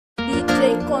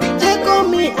DJ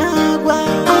come água,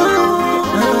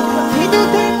 filho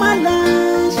tem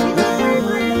malanche.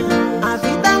 A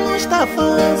vida não está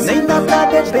fácil, nem dá pra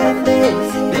depender.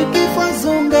 Nem que faz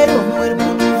guerreiro, meu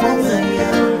irmão não vou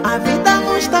ganhar. A vida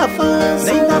não está fácil,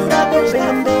 nem dá pra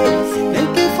depender. Nem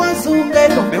que faz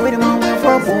guerreiro, meu irmão eu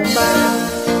vou bombar.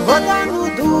 Vou dar no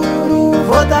duro,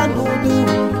 vou dar no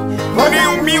duro.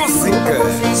 Música,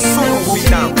 som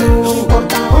final. Não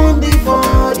importa onde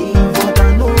for, vou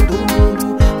dar no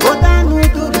duro. Vou dar no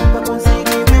duro pra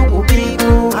conseguir meu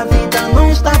cubico. A vida não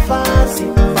está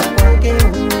fácil pra qualquer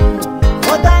um.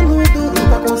 Vou dar no duro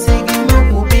pra conseguir meu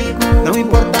cubico. Não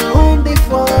importa onde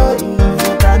for,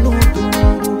 vou dar no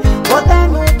duro. Vou dar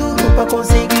no duro pra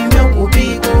conseguir meu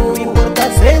cubico. Não importa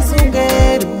se és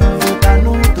guerreiro, vou dar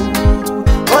no duro.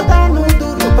 Vou dar no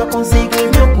duro pra conseguir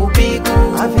meu cubico.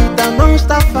 A vida não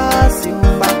está fácil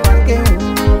pra qualquer um.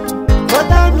 Vou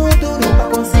dar no duro pra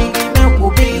conseguir meu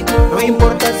cubico. Não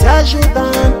importa se é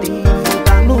ajudante, vou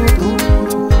dar no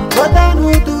duro. Vou dar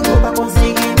no duro pra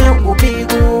conseguir meu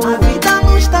cubico. A vida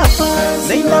não está fácil,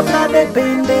 nem dá pra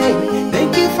depender. Nem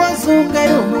que faz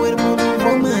guerreiro, meu irmão não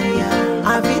vou manhar.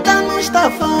 A vida não está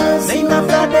fácil, nem dá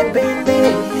pra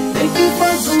depender. Nem que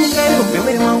faz guerreiro, meu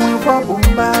irmão eu vou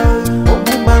bombar. Vou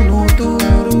bombar no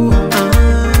duro.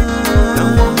 Não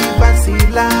vou me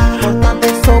vacilar, importante é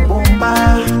só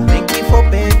bombar. Nem que for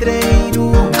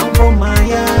pedreiro, não vou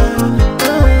maiar.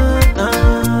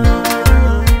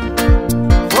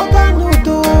 Vou dar no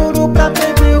duro pra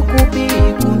ter meu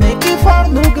cubico. Nem que for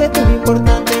no gueto, o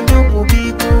importante é meu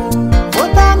cubico. Vou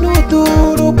dar no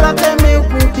duro pra ter meu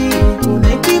cubico.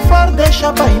 Nem que for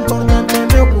deixar pra importante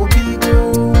é meu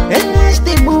cubico. É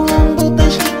neste mundo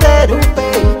tens que ter o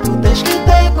peito, tens que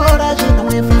ter coragem, não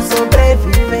é fácil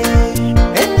sobreviver.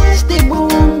 É neste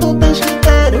mundo tens que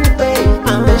ter o peito,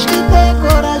 tens que ter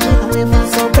coragem, não é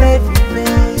fácil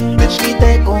sobreviver. Tens que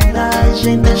ter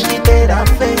coragem, tens que ter a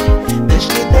fé, tens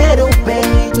que ter o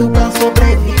peito pra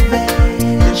sobreviver.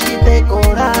 Tens que ter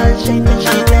coragem, tens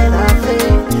que ter a fé,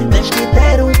 tens que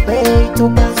ter o peito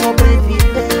pra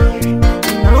sobreviver.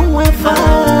 E não é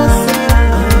fácil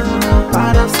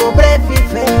para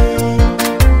sobreviver.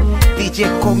 DJ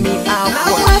come água.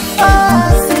 Não é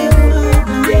fácil.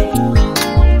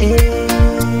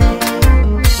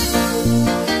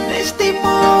 Neste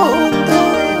mundo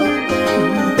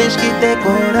tens que ter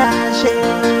coragem,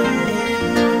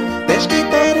 tens que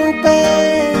ter o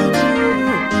peito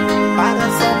para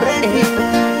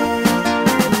sobreviver.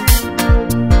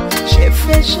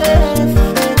 Chefe, chefe,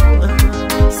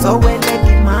 só ele é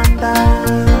que manda.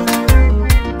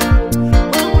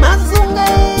 Mas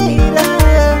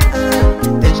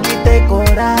tens que ter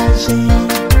coragem.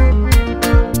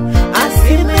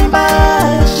 Acima e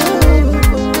embaixo,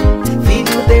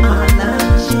 filho de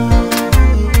malanche.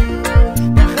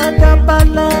 Terra da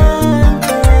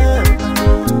palanca.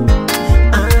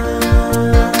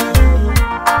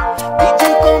 DJ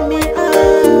come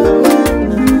água,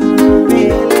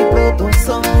 pele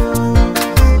produção.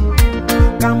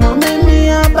 Camome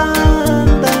minha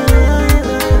banda.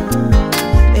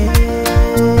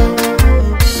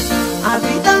 A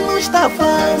vida não está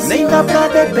fácil, nem dá pra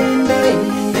depender.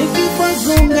 Nem que faz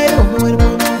guerreiro, meu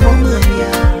irmão não vou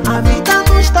manhar. A vida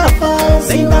não está fácil,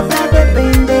 nem dá pra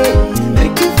depender.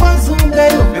 Nem que faz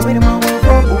guerreiro, meu irmão eu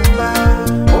vou bombar.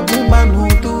 Vou bombar no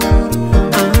duro.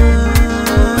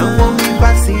 Não vou me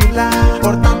vacilar,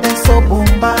 importante é só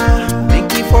bombar. Nem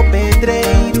que for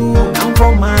pedreiro, não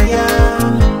vou maiar.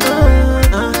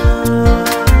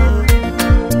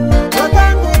 Vou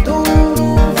dar no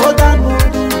duro, vou dar no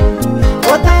duro.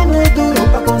 Vou dar no duro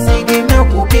pra conseguir meu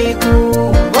cubico.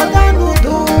 Vou dar no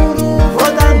duro,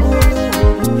 vou dar no duro.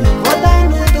 Vou dar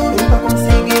no duro pra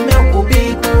conseguir meu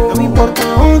cubico. Não importa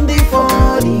onde for,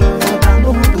 vou dar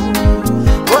no duro.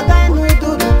 Vou dar no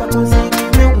duro pra conseguir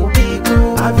meu cubico.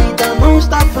 A vida não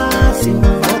está fácil,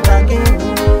 vou dar guerreiro.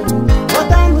 Vou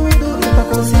dar no duro pra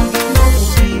conseguir meu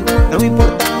cubico. Não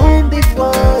importa onde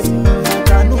for, vou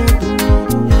dar no duro.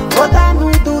 Vou dar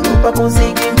no duro pra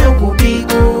conseguir meu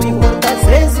cubico. Não importa se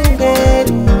és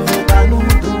guerreiro, vou dar no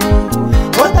duro.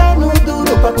 Vou dar no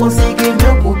duro pra conseguir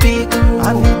meu cubico.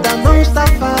 A vida não está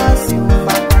fácil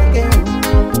pra qualquer um.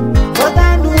 Vou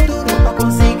dar no duro pra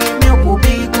conseguir meu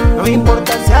cubico. Não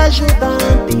importa se é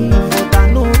ajudante, vou dar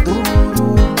no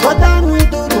duro. Vou dar no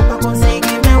duro pra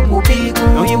conseguir meu cubico.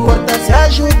 Não importa se é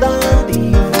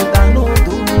ajudante, vou dar no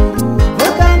duro.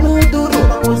 Vou dar no duro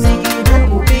pra conseguir meu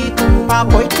cubico.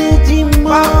 Papoite de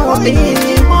morte.